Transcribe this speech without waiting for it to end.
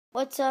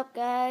What's up,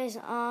 guys?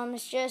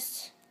 It's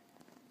just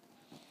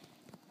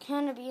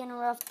kind of being a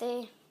rough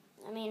day.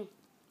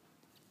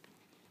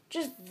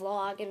 Just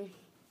vlogging.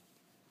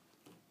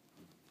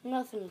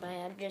 Nothing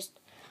bad. Just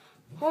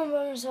home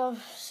by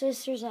myself.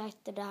 Sister's at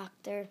the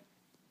doctor.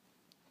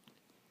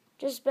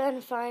 Just been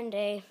a fine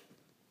day.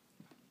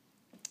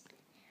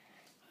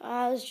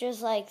 I was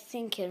just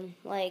thinking,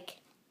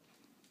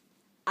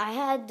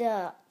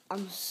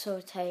 I'm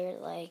so tired.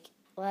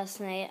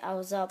 Last night I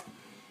was up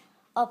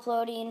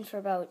uploading for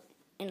about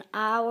an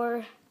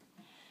hour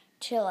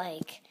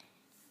to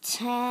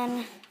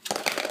 10.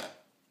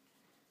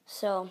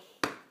 So,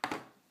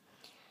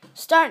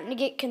 starting to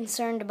get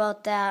concerned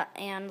about that,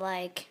 and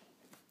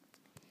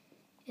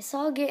it's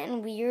all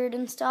getting weird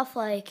and stuff.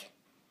 It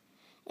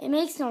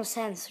makes no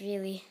sense,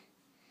 really.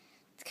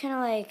 It's kind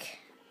of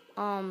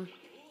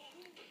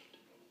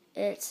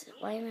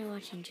why am I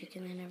watching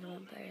Chicken They Never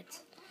Went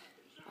Pirates?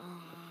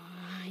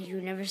 You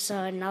never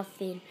saw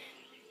nothing.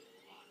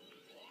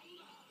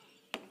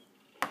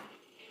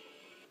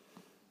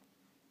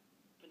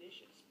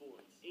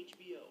 Sports,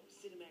 HBO,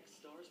 Cinemax,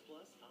 Stars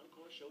Plus,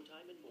 Encore,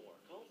 Showtime, and more.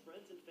 Call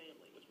friends and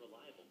family with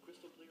reliable,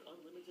 crystal clear,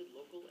 unlimited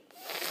local and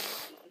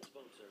distance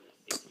phone service.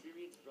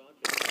 Experience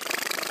broadband.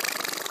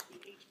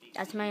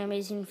 That's my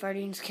amazing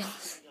farting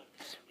skills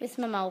with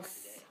my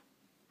mouth.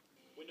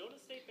 Winona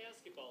State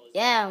basketball is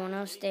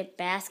Winona State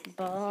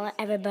basketball.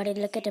 Everybody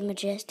look at the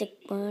majestic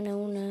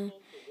Winona.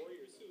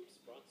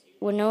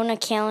 Winona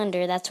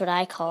calendar, that's what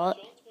I call it.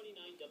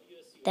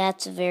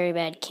 That's a very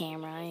bad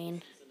camera,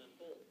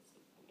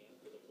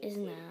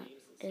 Isn't it?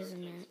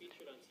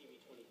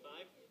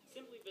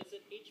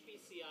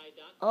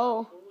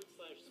 Oh.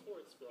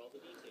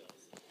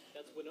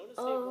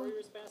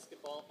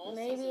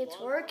 Maybe it's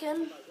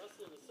working.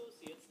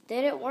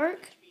 Did it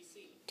work?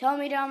 Tell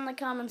me down in the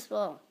comments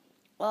below.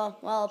 Well,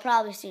 I'll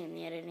probably see in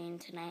the editing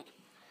tonight.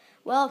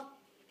 Well,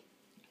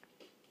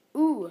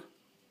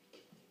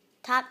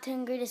 top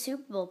 10 greatest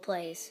Super Bowl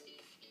plays.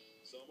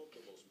 Some of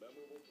the most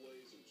memorable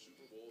plays in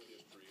Super Bowl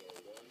history are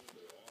one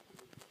that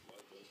often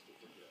like us to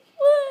forget.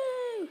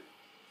 Woo!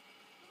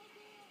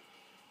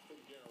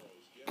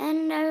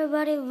 And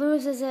everybody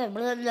loses it.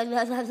 Blah, blah,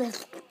 blah, blah, blah.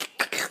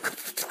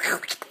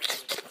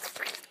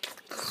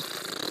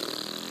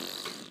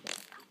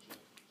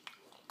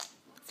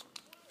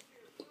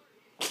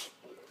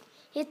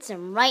 Hits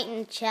him right in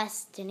the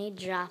chest and he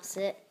drops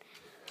it.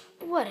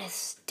 What a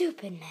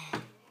stupid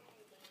man.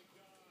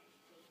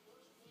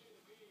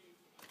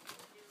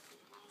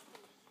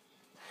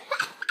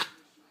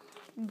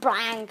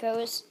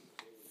 Broncos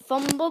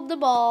fumbled the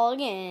ball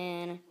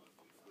again.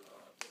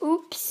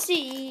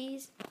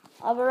 Oopsies.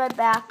 I'll be right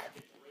back.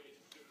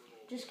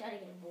 Just gotta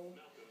get a bowl.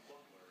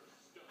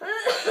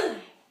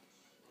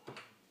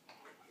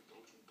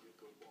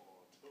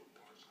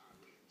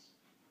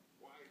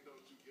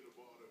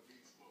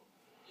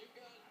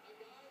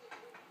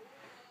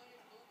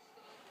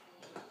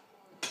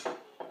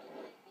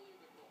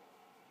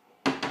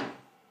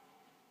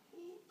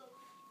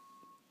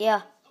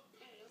 Yeah.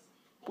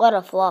 What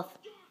a fluff.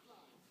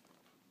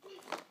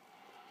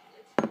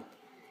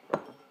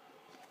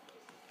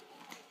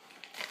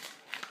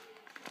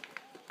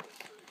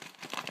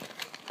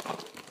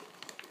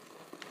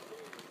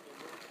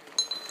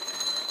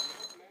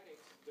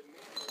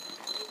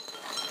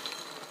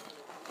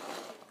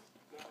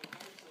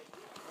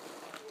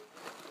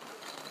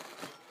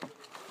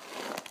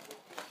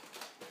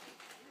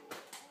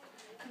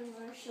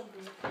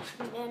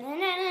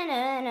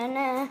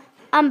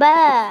 I'm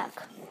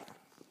back.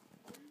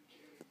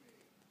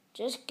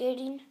 Just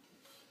kidding.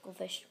 Go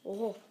fish.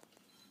 Oh,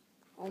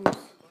 almost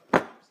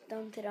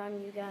dumped it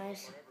on you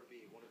guys.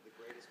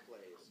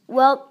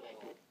 Well,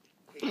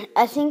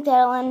 I think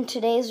that'll end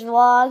today's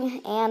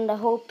vlog, and I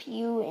hope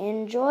you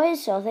enjoy.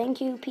 So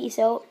thank you. Peace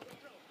out.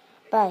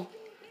 Bye.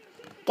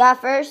 God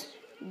first.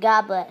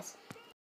 God bless.